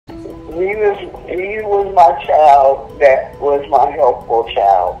He was my child that was my helpful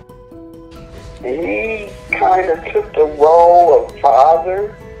child. He kind of took the role of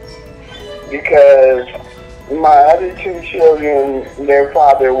father because my other two children, their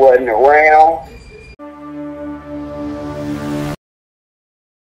father wasn't around.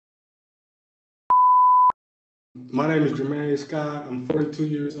 My name is Jermane Scott. I'm 42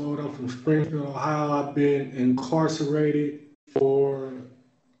 years old. I'm from Springfield, Ohio. I've been incarcerated for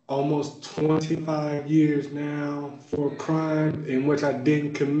almost 25 years now for a crime in which I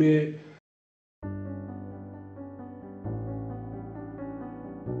didn't commit.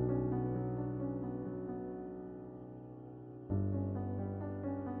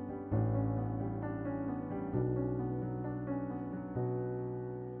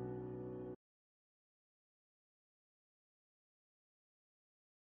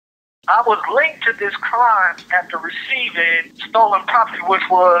 I was linked to this crime after receiving stolen property, which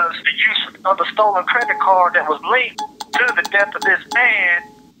was the use of the stolen credit card that was linked to the death of this man,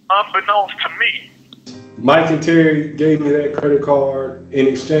 unbeknownst to me. Mike and Terry gave me that credit card in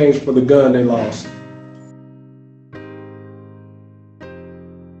exchange for the gun they lost.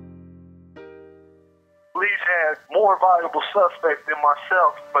 Police had more valuable suspects than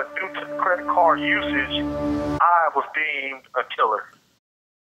myself, but due to the credit card usage, I was deemed a killer.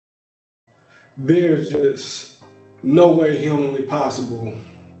 There's just no way humanly possible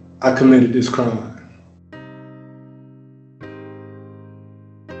I committed this crime.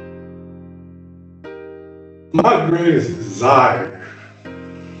 My greatest desire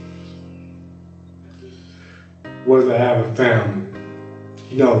was to have a family.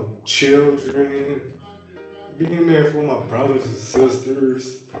 You know, children, being there for my brothers and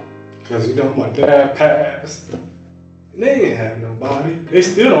sisters, because, you know, my dad passed. And they didn't have nobody. They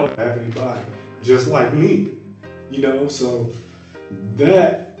still don't have anybody, just like me, you know, so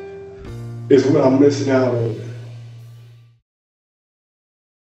that is what I'm missing out on.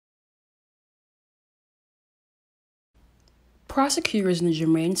 Prosecutors in the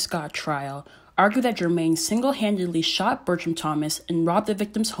Jermane Scott trial argue that Jermane single-handedly shot Bertram Thomas and robbed the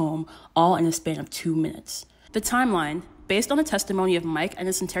victim's home, all in a span of 2 minutes. The timeline, based on the testimony of Mike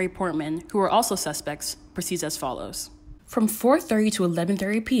Ennis and Terry Portman, who are also suspects, proceeds as follows. From 4:30 to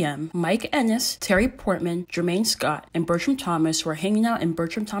 11:30 p.m., Mike Ennis, Terry Portman, Jermane Scott, and Bertram Thomas were hanging out in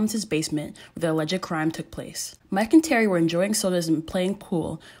Bertram Thomas's basement where the alleged crime took place. Mike and Terry were enjoying sodas and playing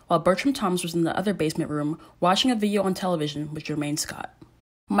pool, while Bertram Thomas was in the other basement room watching a video on television with Jermane Scott.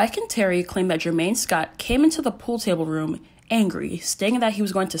 Mike and Terry claimed that Jermane Scott came into the pool table room angry, stating that he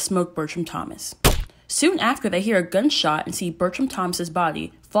was going to smoke Bertram Thomas. Soon after, they hear a gunshot and see Bertram Thomas's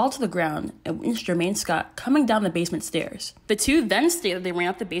body fall to the ground and witness Jermane Scott coming down the basement stairs. The two then state that they ran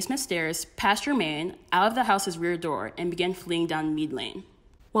up the basement stairs, past Jermane, out of the house's rear door, and began fleeing down Mead Lane.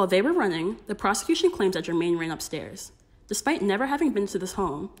 While they were running, the prosecution claims that Jermane ran upstairs. Despite never having been to this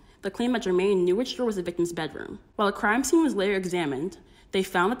home, they claim that Jermane knew which door was the victim's bedroom. While a crime scene was later examined, they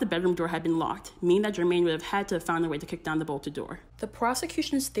found that the bedroom door had been locked, meaning that Jermane would have had to have found a way to kick down the bolted door. The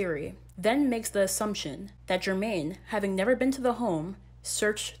prosecution's theory then makes the assumption that Jermane, having never been to the home,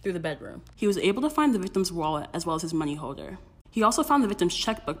 searched through the bedroom. He was able to find the victim's wallet as well as his money holder. He also found the victim's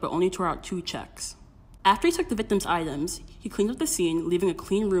checkbook, but only tore out 2 checks. After he took the victim's items, he cleaned up the scene, leaving a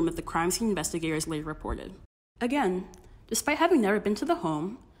clean room that the crime scene investigators later reported. Again, despite having never been to the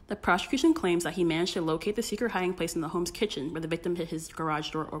home, the prosecution claims that he managed to locate the secret hiding place in the home's kitchen where the victim hid his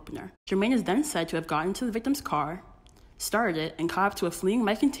garage door opener. Jermane is then said to have gotten into the victim's car, started it, and caught up to a fleeing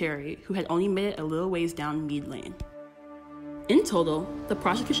Mike and Terry, who had only made it a little ways down Mead Lane. In total, the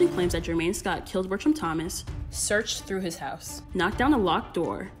prosecution claims that Jermane Scott killed Bertram Thomas, searched through his house, knocked down a locked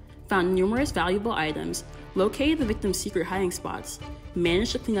door, found numerous valuable items, located the victim's secret hiding spots,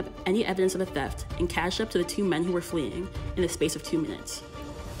 managed to clean up any evidence of a theft, and cashed up to the 2 men who were fleeing in the space of 2 minutes,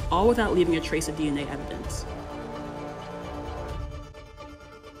 all without leaving a trace of DNA evidence.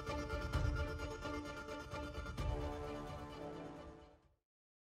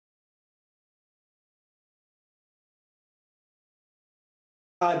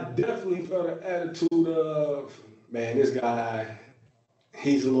 I definitely felt an attitude of, man, this guy,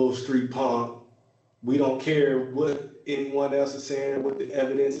 he's a little street punk. We don't care what anyone else is saying, what the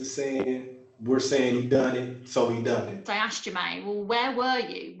evidence is saying. We're saying he done it, so he done it. I asked Jermane, well, where were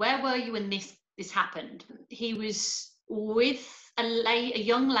you? Where were you when this happened? He was with a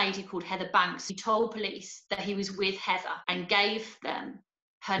young lady called Heather Banks, who told police that he was with Heather and gave them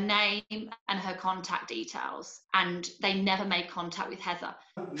her name and her contact details, and they never made contact with Heather.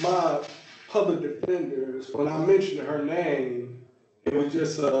 My public defenders, when I mentioned her name, it was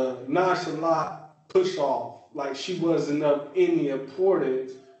just a nonchalant push off, like she wasn't of any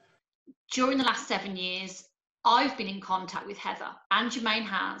importance. During the last 7 years, I've been in contact with Heather, and Jermane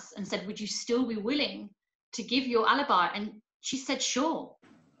has, and said, would you still be willing to give your alibi? And she said, sure.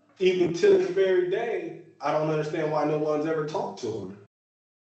 Even to this very day, I don't understand why no one's ever talked to her.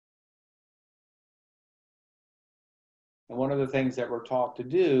 And one of the things that we're taught to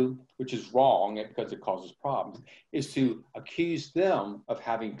do, which is wrong because it causes problems, is to accuse them of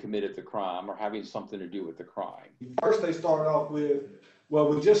having committed the crime or having something to do with the crime. First, they started off with, well,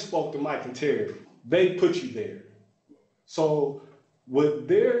 we just spoke to Mike and Terry. They put you there. So with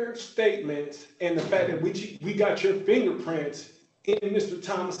their statements and the fact that we got your fingerprints in Mr.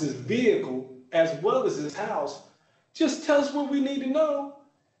 Thomas's vehicle as well as his house, just tell us what we need to know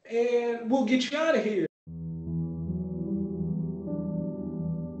and we'll get you out of here.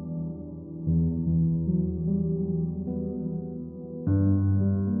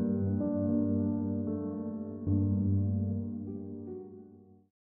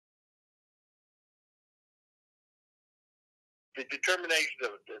 The determination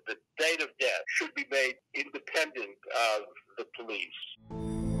of the date of death should be made independent of the police.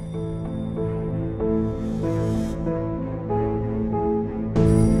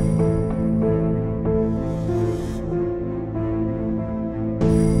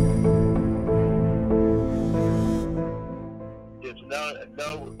 There's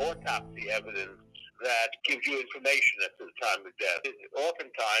no autopsy evidence that gives you information at the time of death.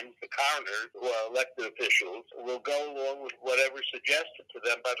 Oftentimes, the coroners or elected officials will go along with whatever's suggested to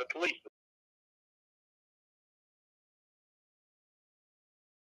them by the police.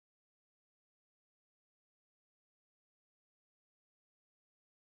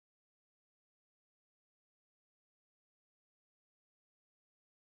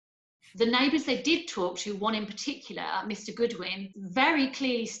 The neighbours they did talk to, one in particular, Mr. Goodwin, very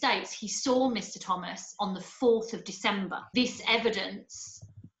clearly states he saw Mr. Thomas on the 4th of December. This evidence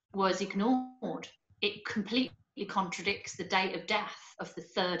was ignored. It completely contradicts the date of death of the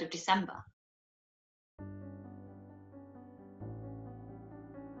 3rd of December.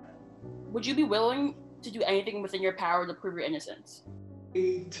 Would you be willing to do anything within your power to prove your innocence?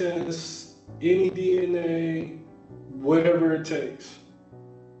 Any test, any DNA, whatever it takes.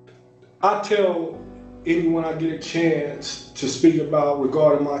 I tell anyone I get a chance to speak about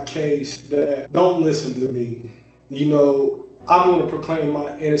regarding my case that don't listen to me. You know, I'm going to proclaim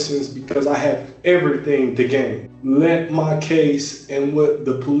my innocence because I have everything to gain. Let my case and what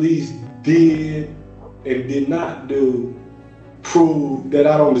the police did and did not do prove that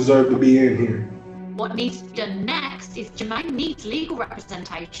I don't deserve to be in here. What needs to be done next is Jermane needs legal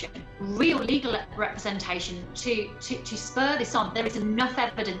representation, real legal representation to spur this on. There is enough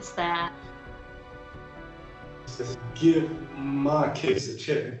evidence there. Just give my case a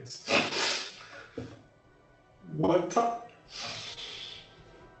chance. One time.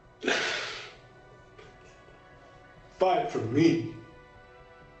 Fight for me.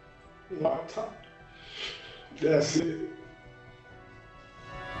 One time. That's it.